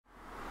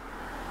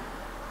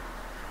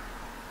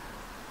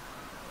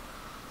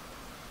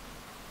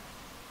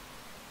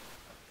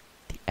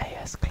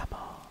Yes,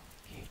 Clemar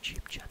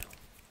YouTube channel.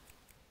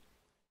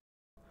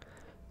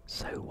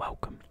 So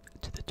welcome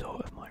to the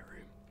door of my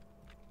room.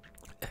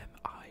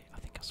 I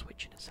think I'll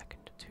switch in a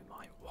second to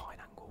my wide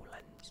angle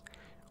lens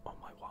on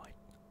my wide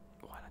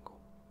angle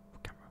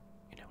camera.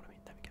 You know what I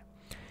mean? There we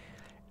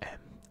go.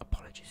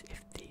 Apologies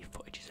if the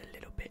footage is a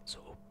little bit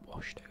sort of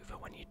washed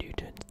over when you do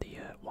turn to the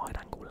wide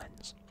angle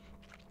lens.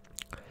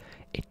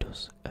 It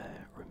does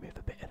remove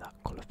a bit of that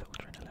colour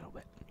filtering a little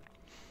bit.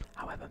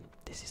 However,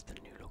 this is the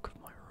new look of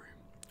my room.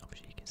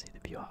 Obviously you can see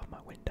the view out of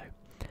my window.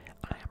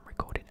 I am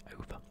recording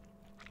over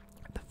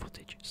the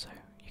footage, so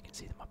you can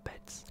see that my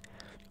bed's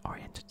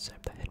oriented so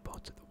the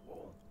headboard's at the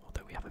wall,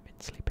 although we haven't been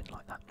sleeping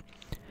like that.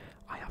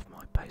 I have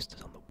my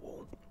posters on the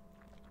wall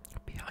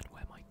behind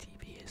where my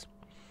TV is.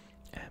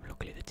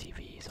 Luckily the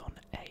TV is on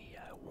a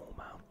wall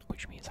mount,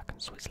 which means I can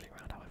swizzle it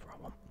around however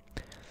I want.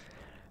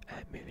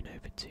 Moving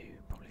over to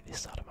probably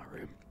this side of my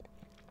room,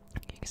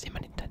 you can see my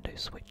Nintendo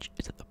Switch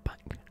is at the back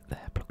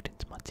there, plugged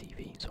into my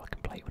TV, so I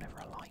can play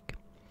whenever I like.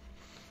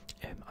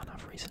 And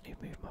I've recently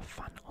moved my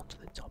fan onto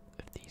the top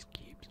of these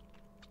cubes,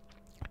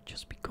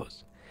 just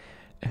because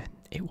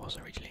it was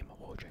originally in my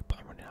wardrobe, but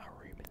I'm running out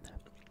of room in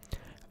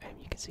there.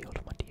 You can see all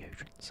of my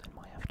deodorants and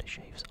my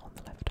aftershaves on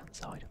the left hand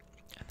side,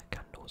 and the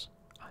candles.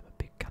 I'm a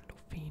big candle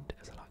fiend,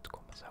 as I like to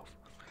call myself.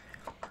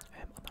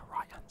 On the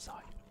right hand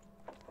side,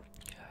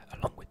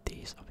 along with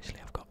these, obviously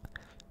I've got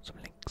some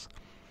links.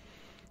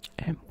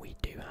 We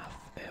do have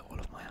all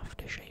of my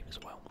aftershave as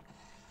well.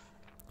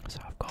 So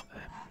I've got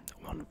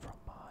one from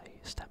my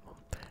stepmom.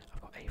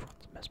 I've got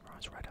Avron's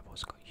Mesmerised Red. I've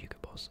also got Hugo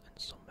Boss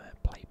and some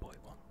Playboy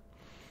one,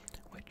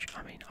 which,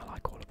 I mean, I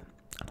like all of them,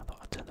 and I thought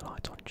I'd turn the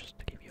lights on just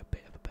to give you a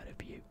bit of a better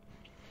view.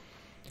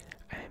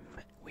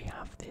 We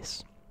have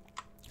this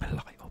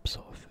light up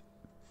sort of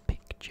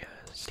picture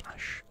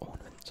slash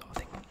ornament sort of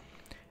thing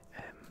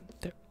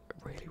that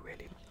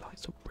really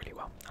lights up really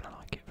well, and I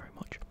like it very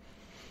much.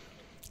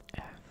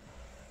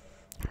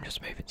 I'm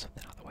just moving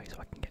something out of the way so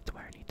I can get to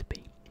where I need to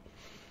be.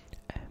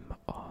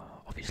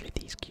 Obviously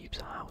these cubes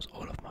house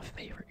all of my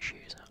favourite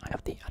shoes. I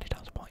have the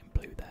Adidas white and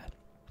blue there.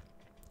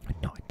 I'm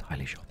not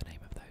entirely sure the name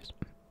of those.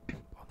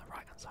 On the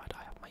right hand side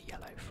I have my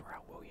yellow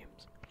Pharrell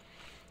Williams.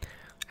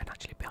 And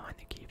actually behind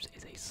the cubes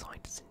is a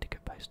signed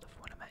Syndicate poster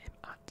for when I met him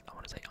at, I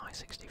want to say,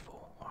 I-64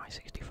 or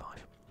I-65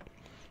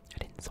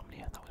 at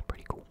Insomnia. That was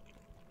pretty cool.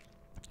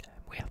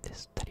 We have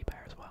this teddy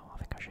bear as well, I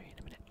think I'll show you in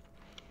a minute.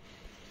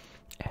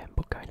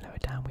 But going lower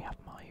down we have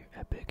my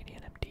burgundy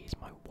NMDs,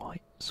 my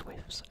white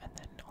Swifts, and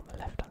then on the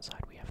left hand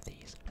side we have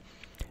these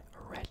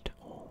red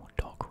or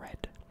dark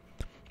red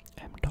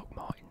Doc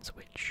Martens,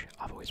 which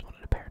I've always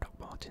wanted a pair of Doc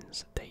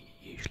Martens. They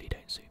usually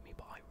don't suit me,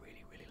 but I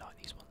really like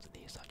these ones, and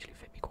these actually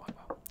fit me quite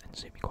well and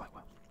suit me quite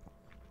well.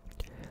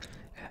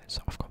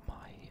 So I've got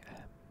my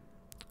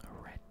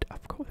red,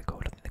 I've got what they're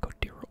called, I think they're called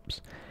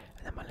Deerups,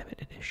 and then my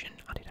limited edition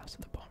Adidas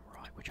at the bottom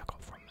right, which I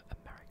got from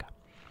America.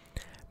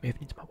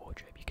 Moving into my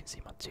wardrobe, you can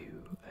see my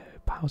two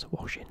piles of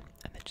washing,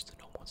 and then just a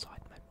normal side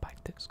bag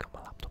that's got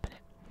my laptop in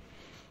it.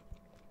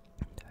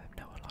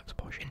 No one likes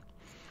washing,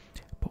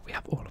 but we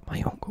have all of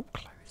my uncle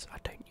clothes. I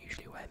don't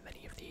usually wear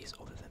many of these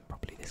other than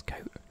probably this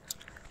coat,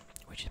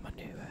 which is my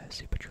new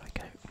super dry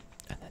coat,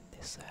 and then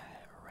this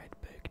red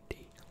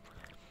burgundy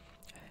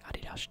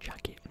Adidas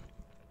jacket.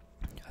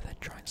 I then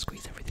try and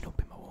squeeze everything up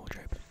in my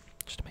wardrobe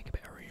just to make a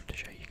bit of room to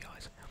show you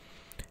guys.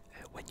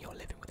 When you're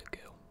living with a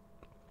girl,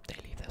 they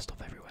leave their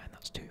stuff everywhere, and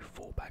that's 2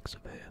 full bags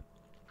of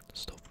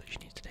stuff that she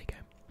needs to take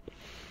home.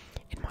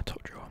 In my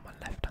top drawer on my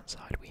left hand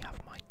side we have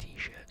my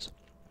t-shirts.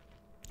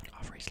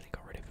 I've recently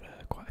got rid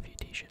of quite a few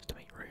t-shirts to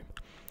make room.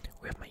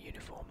 We have my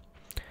uniform,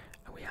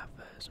 and we have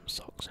some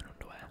socks and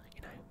underwear,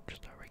 you know,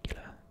 just a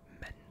regular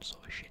men's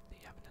sort of shit that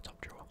you have in the top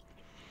drawer.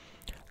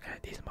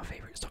 These are my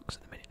favourite socks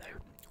at the minute though.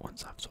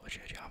 Once I've sort of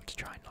showed you, I have to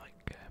try and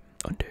like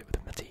undo it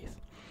with my teeth.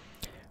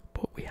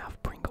 But we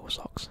have Pringle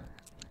socks.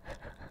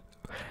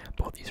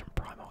 Bought these from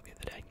Primark the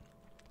other day.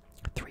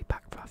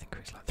 3-pack for I think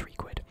it's like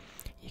 £3.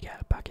 You get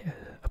a packet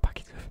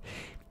of,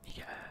 you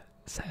get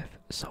a set of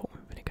salt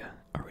and vinegar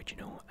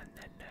original, and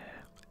then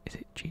is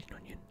it cheese and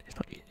onion? It's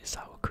not cheese, it's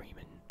sour cream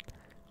and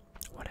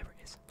whatever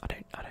it is. I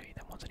don't eat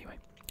them ones anyway.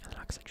 And then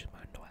like I said, just my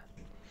underwear.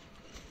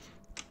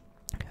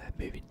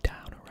 Moving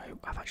down a row,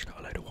 I've actually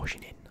got a load of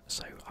washing in,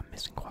 so I'm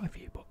missing quite a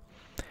few. But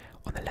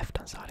on the left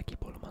hand side, I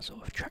keep all of my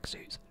sort of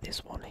tracksuits.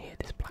 This one here,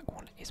 this black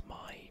one, is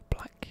my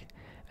black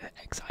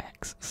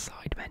XIX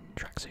Sidemen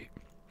tracksuit.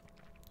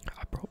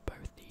 I brought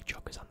both the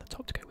joggers and the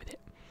top to go with it.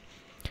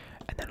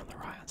 And then on the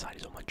right hand side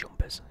is all my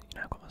jumpers. You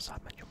know, I've got my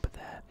Sidemen jumper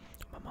there,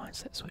 my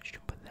Mindset Switch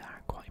jumper there.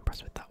 I'm quite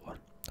impressed with that one.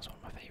 That's one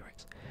of my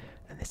favourites.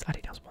 And this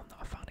Adidas one that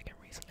I found again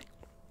recently.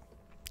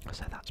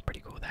 So that's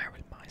pretty cool there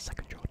in my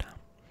second drawer down.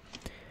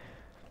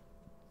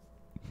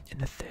 In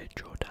the third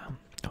drawer down,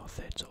 or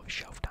third sort of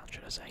shelf down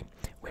should I say,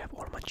 we have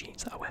all of my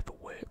jeans that I wear for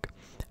work,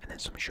 and then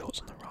some shorts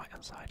on the right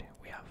hand side.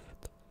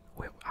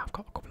 I've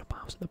got a couple of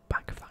piles at the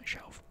back of that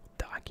shelf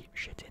that I keep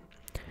shit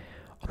in.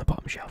 On the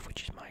bottom shelf,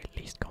 which is my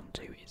least gone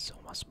to, is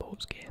all my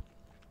sports gear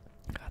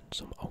and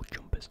some old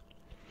jumpers.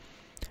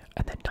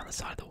 And then down the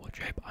side of the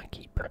wardrobe, I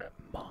keep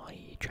my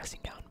dressing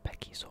gown,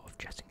 Becky's sort of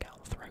dressing gown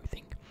throw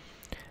thing,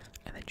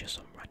 and then just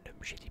some random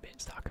shitty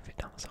bits that I can fit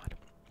down the side.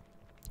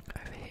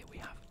 Over here we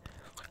have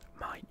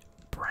my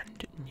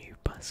brand new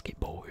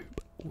basketball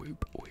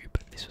whoop.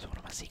 This was one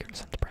of my Secret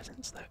Santa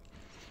presents that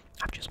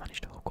I've just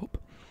managed to hook up.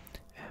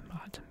 I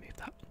had to move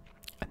that,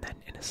 and then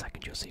in a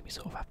second you'll see me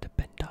sort of have to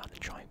bend down and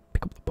try and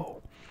pick up the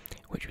ball,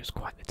 which was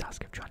quite the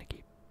task of trying to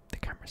keep the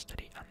camera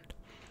steady and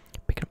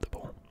picking up the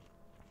ball.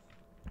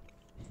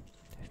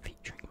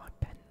 Featuring my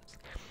pens.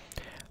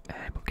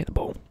 We'll get the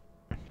ball,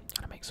 and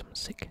I make some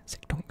sick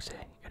dunks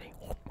here. Ready?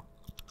 Whoop.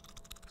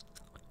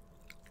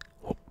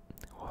 Whoop.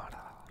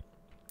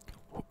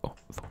 Whoop. Oh,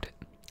 fooled it.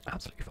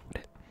 Absolutely fooled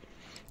it.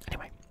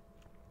 Anyway,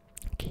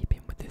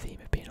 keeping with the theme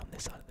of being on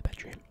this side of the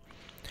bedroom,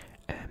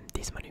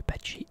 these are my new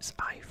bed sheets.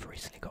 I've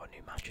recently got a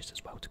new mattress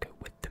as well to go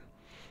with them.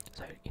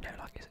 So, you know,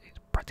 like it's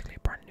practically a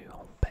brand new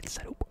whole bed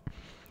setup.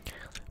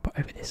 But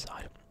over this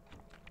side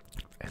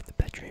of the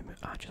bedroom,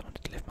 I just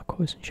wanted to lift my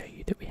covers and show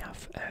you that we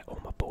have all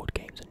my board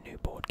games and new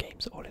board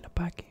games all in a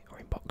bag or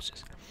in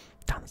boxes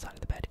down the side of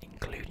the bed,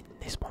 including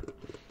this one,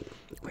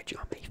 which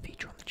I may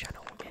feature on the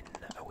channel in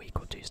a week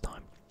or two's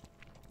time.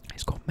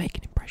 It's called Make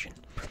an Impression.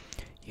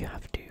 You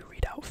have to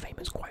read out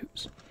famous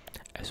quotes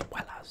as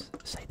well as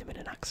say them in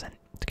an accent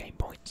to gain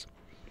points.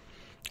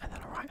 And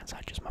then on the right hand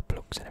side, just my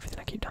plugs and everything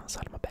I keep down the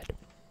side of my bed.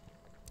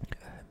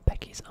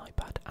 Becky's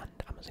iPad and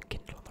Amazon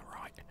Kindle on the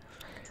right.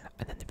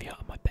 And then the view out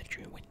of my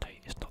bedroom window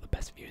is not the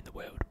best view in the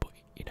world, but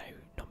you know,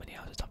 not many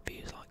houses have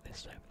views like this,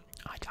 so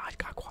I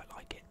quite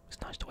like it. It's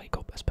nice to wake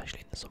up,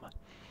 especially in the summer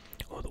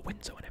or the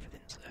winter when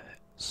everything's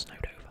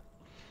snowed over.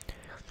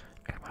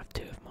 And I have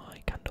two of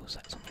my candle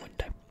sets on the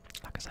window.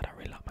 Like I said, I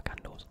really like my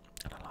candles,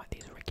 and I like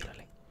these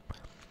regularly.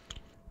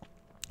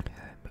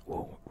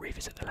 We'll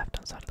revisit the left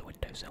hand side of the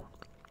windowsill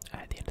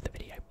at the end of the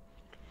video,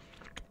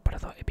 but I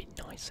thought it'd be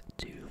nice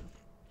to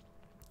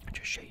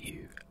just show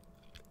you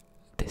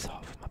this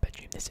half of my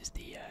bedroom. This is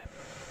the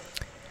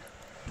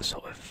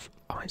sort of,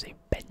 I won't say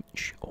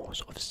bench or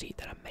sort of seat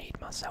that I made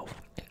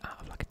myself out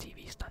of like a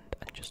TV stand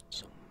and just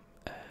some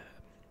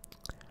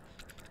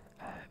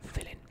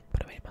filling,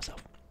 but I made it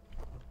myself.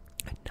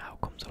 And now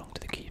comes along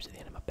to the cubes at the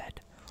end of my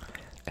bed.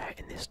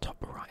 In this top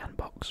right hand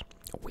box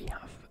we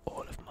have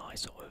all of my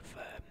sort of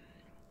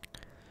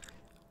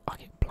I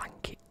get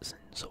blankets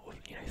and sort of,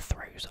 you know,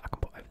 throws that I can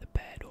put over the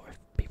bed, or if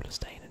people are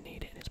staying and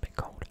need it and it's a bit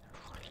cold.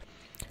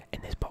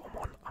 In this bottom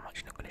one, I'm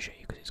actually not going to show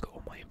you because it's got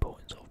all my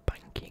important sort of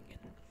banking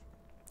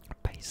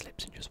and pay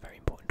slips and just very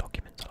important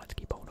documents I like to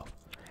keep hold of.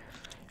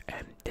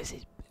 This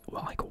is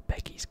what I call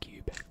Becky's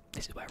cube.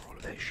 This is where all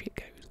of her shit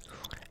goes,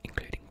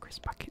 including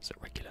crisp packets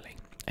regularly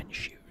and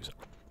shoes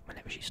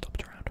whenever she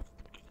stopped around.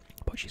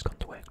 But she's gone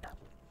to work now.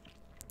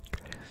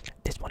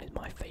 This one is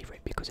my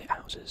favourite because it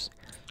houses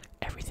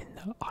everything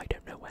that I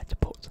don't know where to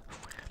put,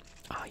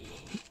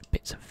 i.e.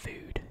 bits of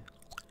food.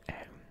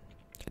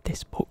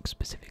 This book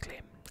specifically,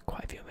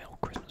 quite a few of my old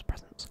Christmas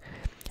presents,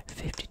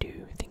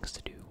 52 Things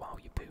to Do While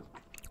You Poo,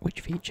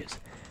 which features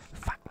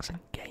facts and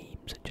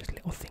games and just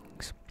little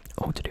things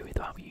all to do with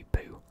how you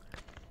poo,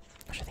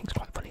 which I think is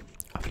quite funny.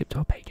 I'll flip to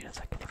a page in a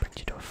second, it brings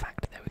you to a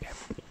fact. There we go.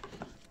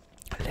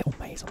 A little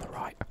maze on the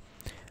right.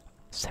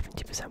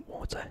 70%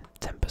 water,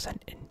 10%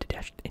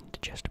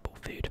 indigestible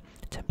food,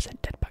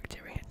 10% dead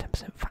bacteria,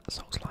 10% fat,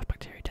 salts, live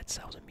bacteria, dead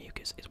cells and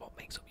mucus is what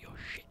makes up your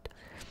shit.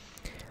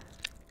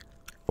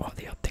 What are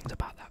the odd things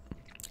about that?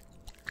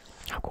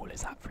 How cool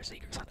is that for a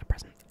Secret Santa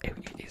present? It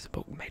is a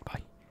book made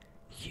by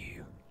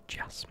Hugh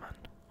Jassman.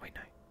 Wait,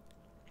 no.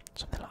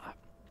 Something like that.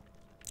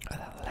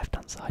 And on the left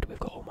hand side we've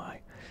got all my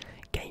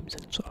games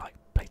and sort of like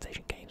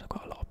PlayStation games. I've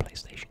got a lot of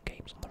PlayStation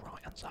games on the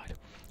right hand side.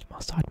 My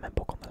Sidemen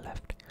book on the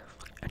left.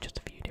 And just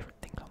a few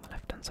different things on the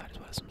left hand side as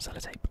well as some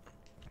sellotape.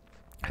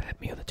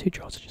 My other two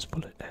drawers are just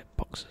full of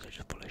boxes are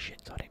just full of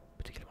shit, so I don't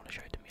particularly want to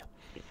show it to you.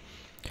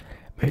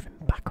 Moving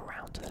back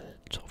around to the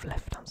sort of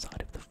left hand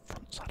side of the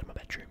front side of my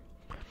bedroom,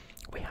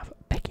 we have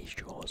Becky's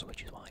drawers,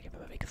 which is why I give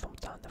them a big thumbs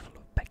down. They're full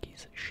of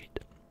Becky's shit.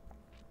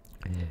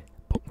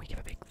 But we give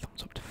a big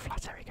thumbs up to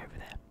Flat Eric over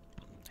there.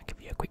 I'll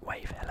give you a quick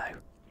wave, hello.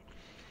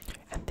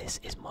 And this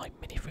is my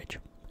mini fridge,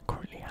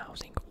 currently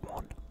housing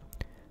 1,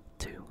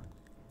 2,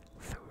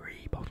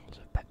 3 bottles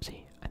of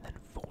Pepsi, and then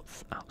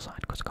 4th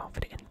outside because I can't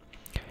fit it in.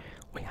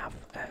 We have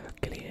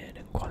Gillian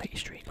and Quality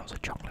Street, lots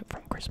of chocolate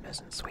from Christmas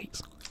and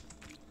sweets.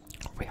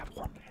 We have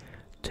 1,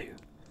 2,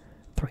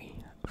 3,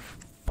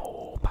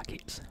 4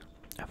 packets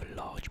of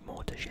large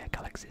mortar share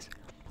galaxies,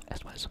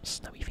 as well as some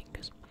snowy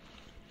fingers.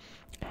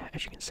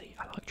 As you can see,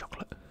 I like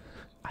chocolate.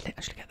 I didn't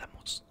actually get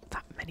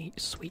that many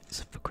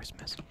sweets for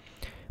Christmas,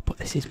 but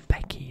this is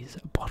Becky's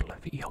bottle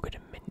of yogurt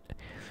and mint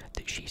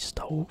that she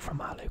stole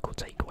from our local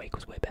takeaway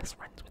because we're best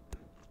friends with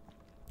them.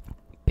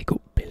 Big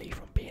up Billy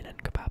from B&N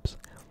Kebabs.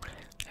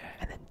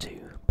 And then 2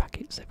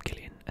 packets of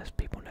Gillian, as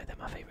people know they're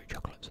my favourite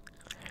chocolates.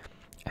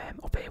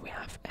 Up here we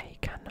have a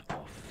can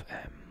of,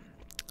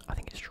 I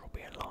think it's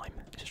strawberry and lime.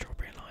 Is it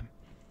strawberry and lime?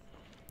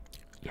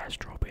 Yeah,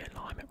 strawberry and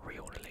lime at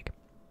Reorder League.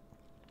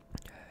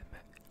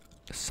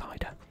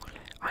 Cider.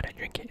 I don't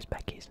drink it, it's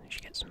Becky's, and she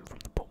gets them from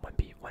the pub when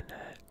when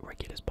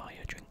regulars buy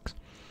your drinks.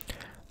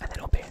 And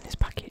then up here in this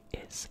packet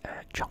is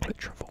chocolate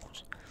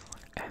truffles.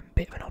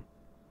 Bit of an odd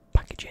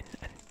packaging,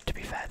 and to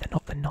be fair, they're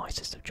not the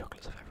nicest of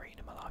chocolates I've ever eaten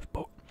in my life,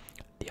 but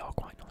they are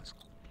quite nice.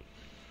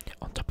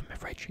 On top of my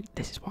fridge,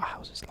 this is what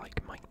houses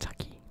like my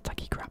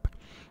tacky crab.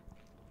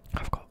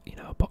 I've got, you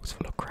know, a box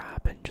full of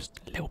crab and just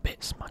little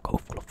bits, my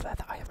golf glove there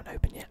that I haven't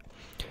opened yet.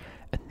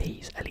 And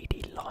these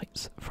LED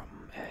lights from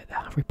they're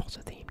Harry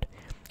Potter themed.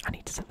 I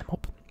need to set them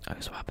up. I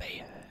also have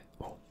a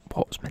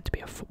what was meant to be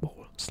a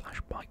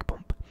football/bike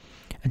pump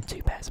and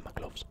 2 pairs of my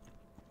gloves.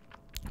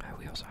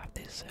 We also have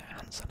this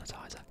hand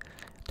sanitizer.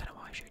 Don't know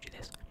why I showed you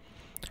this.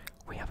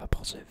 We have a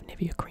pot of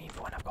Nivea cream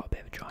for when I've got a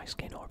bit of dry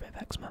skin or a bit of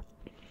eczema.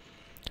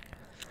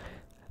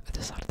 At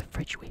the side of the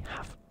fridge we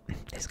have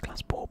this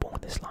glass bauble,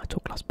 this light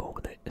up glass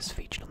bauble that is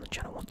featured on the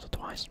channel once or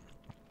twice.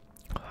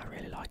 I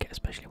really like it,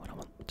 especially when I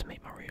want to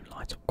make my room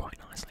light up quite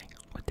nicely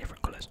with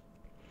different colours.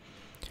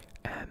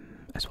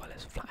 As well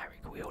as Flat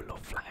Eric. We all love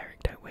Flat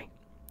Eric, don't we?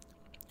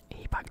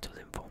 He backed us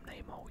in full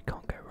name, or we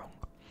can't go wrong.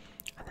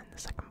 And then the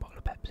second bottle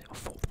of Pepsi, or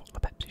 4th bottle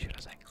of Pepsi, should I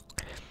say.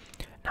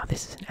 Now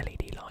this is an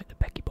LED light that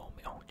Becky bought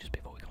me just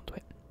before we got to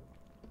it.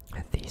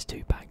 And these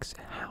 2 bags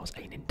house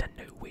a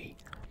Nintendo Wii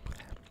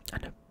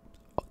and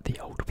the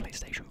old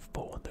PlayStation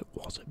 4 that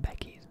was at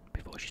Becky's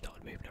before she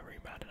started moving her room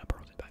around, and I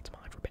brought it back to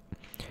mine for a bit.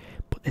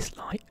 But this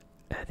light,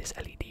 this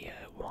LED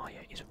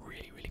wire is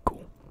really, really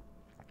cool.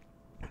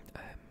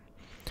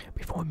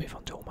 Before we move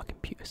on to all my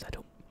computer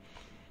setup,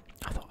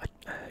 I thought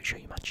I'd show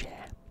you my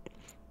chair.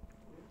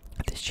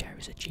 This chair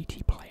is a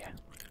GT player.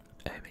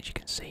 As you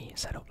can see,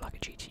 it's set up like a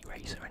GT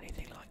Racer or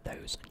anything like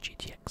those, and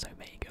GTX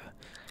Omega,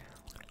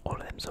 all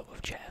of them sort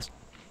of chairs.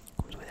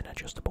 Comes with an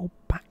adjustable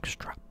back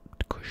strap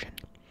cushion.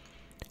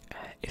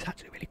 It's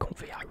actually really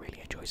comfy. I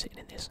really enjoy sitting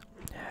in this,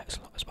 as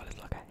well as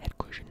like a head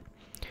cushion.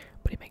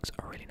 But it makes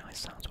a really nice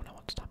sound when I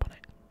want to tap on it.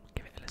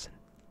 Give it a listen.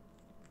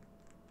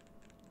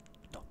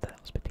 Not that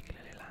was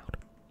particularly loud.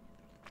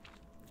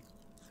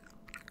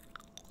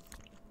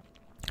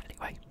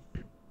 Anyway,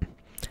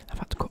 I've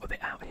had to cut a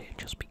bit out here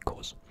just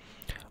because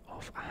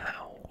of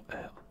how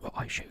what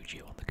I showed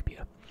you on the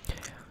computer.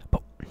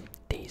 But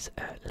these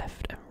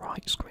left and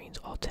right screens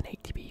are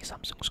 1080p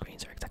Samsung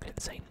screens. Are exactly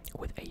the same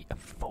with a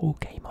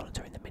 4K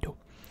monitor in the middle.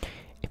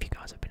 If you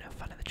guys have been a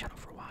fan of the channel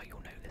for a while,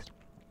 you'll know this.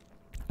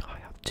 I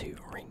have 2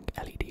 ring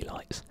LED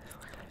lights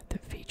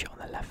that feature on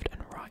the left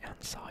and right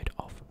hand side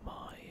of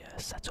my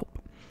setup,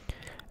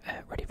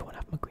 ready for when I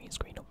have my green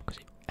screen up,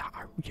 because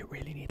you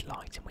really need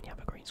lighting when you have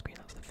a green screen.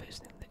 That's the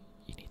first thing that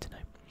you need to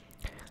know.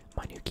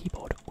 My new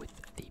keyboard with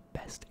the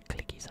best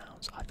clicky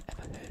sounds I've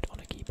ever heard on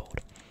a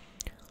keyboard.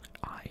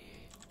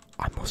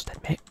 I must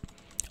admit,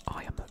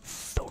 I am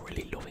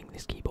thoroughly loving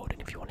this keyboard,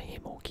 and if you want to hear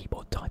more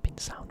keyboard typing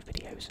sound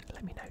videos,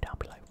 let me know down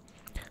below.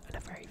 And a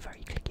very,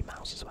 very clicky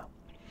mouse as well.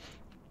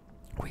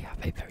 We have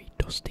a very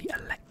dusty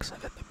Alexa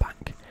at the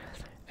back.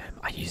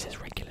 I use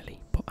this regularly,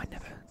 but I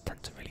never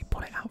tend to really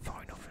pull it out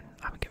far enough, and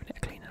I haven't given it a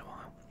clean in a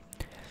while.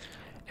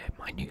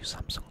 My new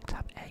Samsung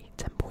Tab A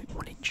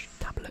 10.1-inch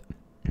tablet,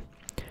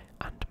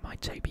 and my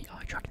Tobii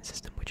eye tracking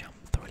system, which I'm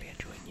thoroughly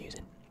enjoying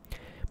using.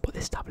 But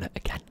this tablet,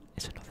 again,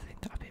 is another thing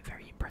that I've been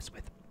very impressed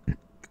with.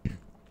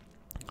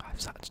 I've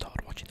sat and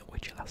started watching The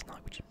Witcher last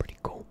night, which is pretty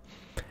cool.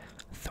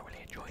 Thoroughly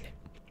enjoying it.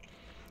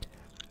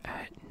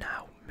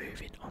 Now,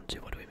 moving on to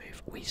what do we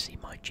move? We see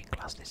my gin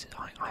glass.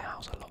 I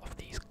house a lot of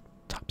these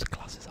types of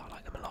glasses. I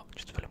like them a lot.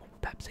 Just fill them up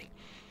with Pepsi.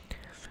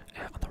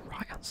 On the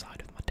right hand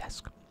side of my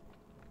desk,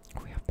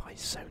 we have my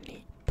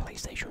Sony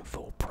PlayStation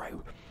 4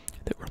 Pro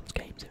that runs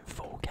games in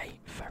 4K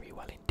very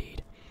well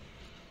indeed.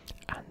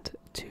 And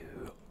to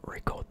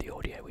record the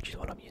audio, which is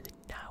what I'm using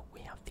now,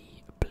 we have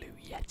the Blue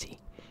Yeti.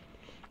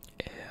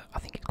 I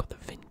think it's got the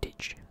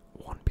vintage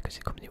one because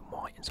it comes in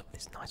white and sort of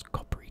this nice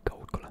coppery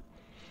gold colour.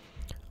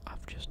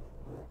 I've just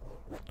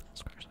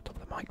scratched the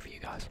top of the mic for you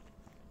guys.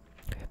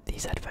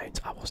 These headphones,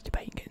 I was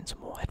debating getting some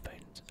more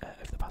headphones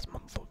over the past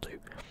month or 2,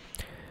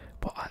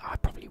 but I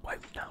probably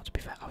won't now, to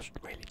be fair. I was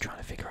really trying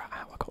to figure out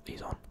how I got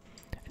these on,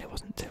 and it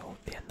wasn't until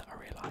the end that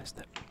I realised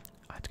that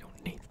I had to go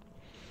underneath.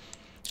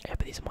 But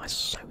these are my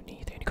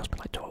Sony. They only cost me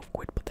like 12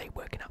 quid, but they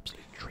work an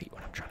absolute treat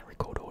when I'm trying to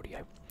record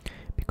audio,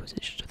 because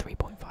it's just a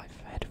 3.5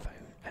 headphone,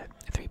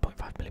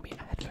 3.5mm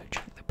headphone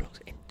jack that plugs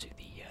into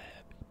the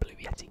Blue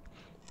Yeti.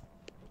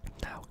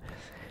 Now,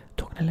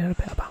 talking a little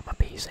bit about my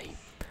PC,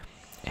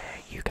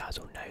 you guys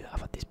all know that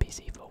I've had this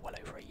PC for well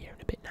over a year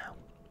and a bit now.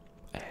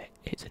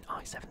 It's an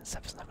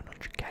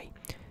i7-7700K,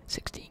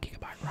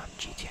 16GB RAM,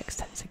 GTX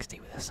 1060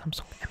 with a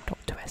Samsung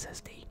M.2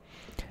 SSD,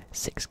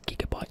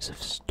 6GB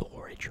of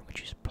storage,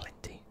 which is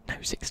plenty. No,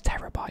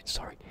 6TB,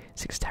 sorry,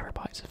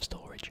 6TB of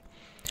storage.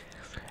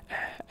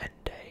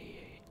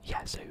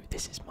 Yeah, so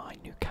this is my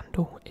new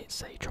candle.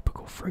 It's a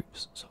tropical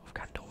fruits sort of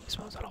candle. It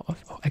smells a lot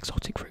of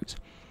exotic fruits,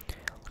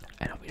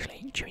 and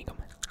obviously chewing gum.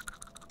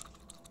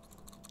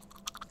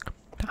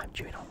 I'm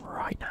chewing on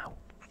right now.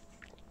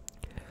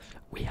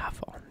 We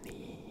have on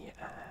the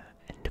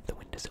end of the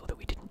windowsill that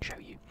we didn't show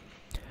you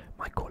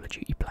my Call of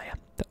Duty player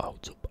that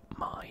holds up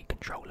my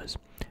controllers,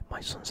 my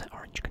sunset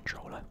orange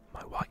controller,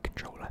 my white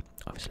controller.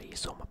 Obviously, you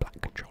saw my black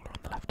controller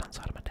on the left-hand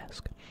side of my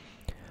desk.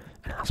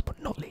 And last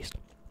but not least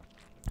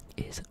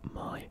is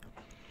my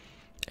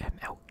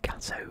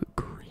Elgato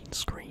green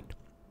screen.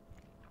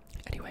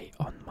 Anyway,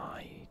 on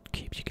my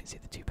cubes you can see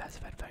the two pairs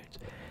of headphones,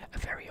 a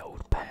very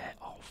old pair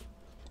of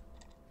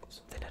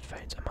some thin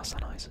headphones and my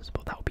Sennheisers.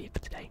 But that'll be it for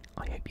today.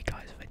 I hope you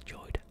guys have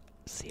enjoyed.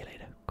 See you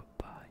later.